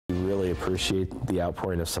We really appreciate the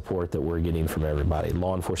outpouring of support that we're getting from everybody,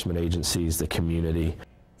 law enforcement agencies, the community.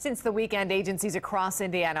 Since the weekend, agencies across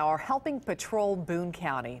Indiana are helping patrol Boone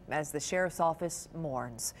County as the sheriff's office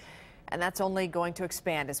mourns. And that's only going to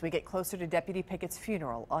expand as we get closer to Deputy Pickett's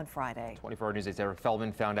funeral on Friday. 24 News 8's Eric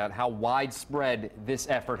Feldman found out how widespread this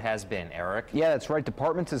effort has been. Eric? Yeah, that's right.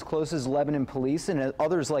 Departments as close as Lebanon Police and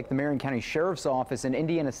others like the Marion County Sheriff's Office and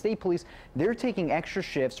Indiana State Police, they're taking extra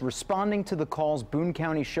shifts responding to the calls Boone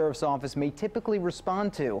County Sheriff's Office may typically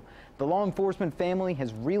respond to. The law enforcement family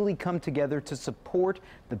has really come together to support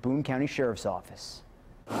the Boone County Sheriff's Office.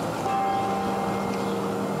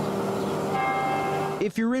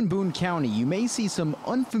 If you're in Boone County, you may see some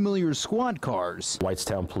unfamiliar squad cars.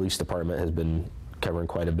 Whitestown Police Department has been covering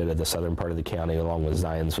quite a bit of the southern part of the county along with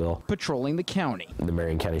Zionsville. Patrolling the county. The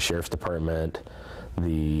Marion County Sheriff's Department,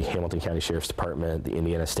 the Hamilton County Sheriff's Department, the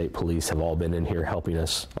Indiana State Police have all been in here helping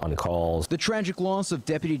us on calls. The tragic loss of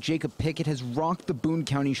Deputy Jacob Pickett has rocked the Boone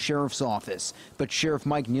County Sheriff's Office, but Sheriff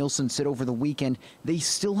Mike Nielsen said over the weekend they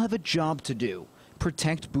still have a job to do: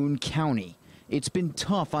 protect Boone County. It's been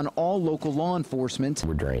tough on all local law enforcement.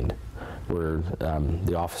 We're drained.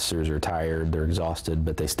 The officers are tired, they're exhausted,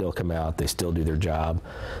 but they still come out, they still do their job,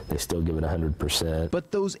 they still give it 100%. But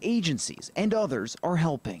those agencies and others are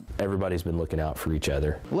helping. Everybody's been looking out for each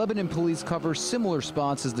other. Lebanon Police cover similar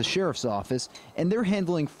spots as the Sheriff's Office, and they're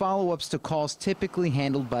handling follow-ups to calls typically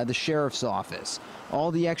handled by the Sheriff's Office.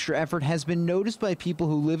 All the extra effort has been noticed by people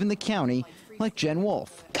who live in the county, like Jen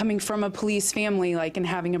Wolf. Coming from a police family, and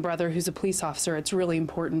having a brother who's a police officer, it's really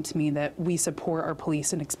important to me that we support our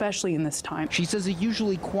police, and especially in this time. She says a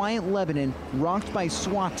usually quiet Lebanon rocked by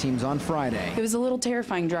SWAT teams on Friday. It was a little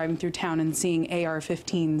terrifying driving through town and seeing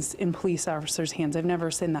AR-15s in police officers' hands. I've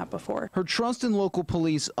never seen that before. Her trust in local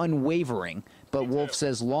police unwavering, but Wolf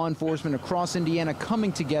says law enforcement across Indiana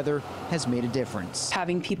coming together has made a difference.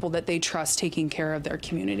 Having people that they trust taking care of their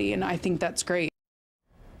community, and I think that's great.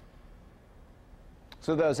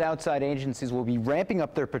 So those outside agencies will be ramping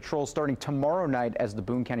up their patrols starting tomorrow night as the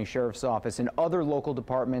Boone County Sheriff's Office and other local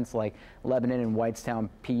departments like Lebanon and Whitestown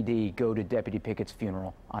PD go to Deputy Pickett's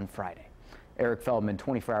funeral on Friday. Eric Feldman,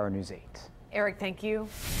 24-Hour News 8. Eric, thank you.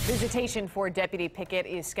 Visitation for Deputy Pickett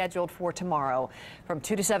is scheduled for tomorrow from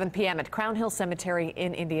 2 to 7 p.m. at Crown Hill Cemetery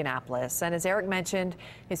in Indianapolis. And as Eric mentioned,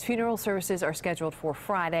 his funeral services are scheduled for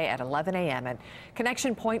Friday at 11 a.m. at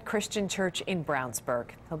Connection Point Christian Church in Brownsburg.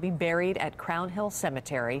 He'll be buried at Crown Hill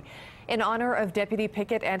Cemetery. In honor of Deputy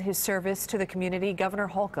Pickett and his service to the community, Governor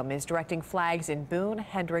Holcomb is directing flags in Boone,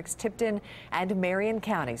 Hendricks, Tipton, and Marion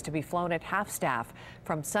counties to be flown at half staff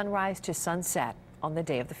from sunrise to sunset on the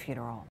day of the funeral.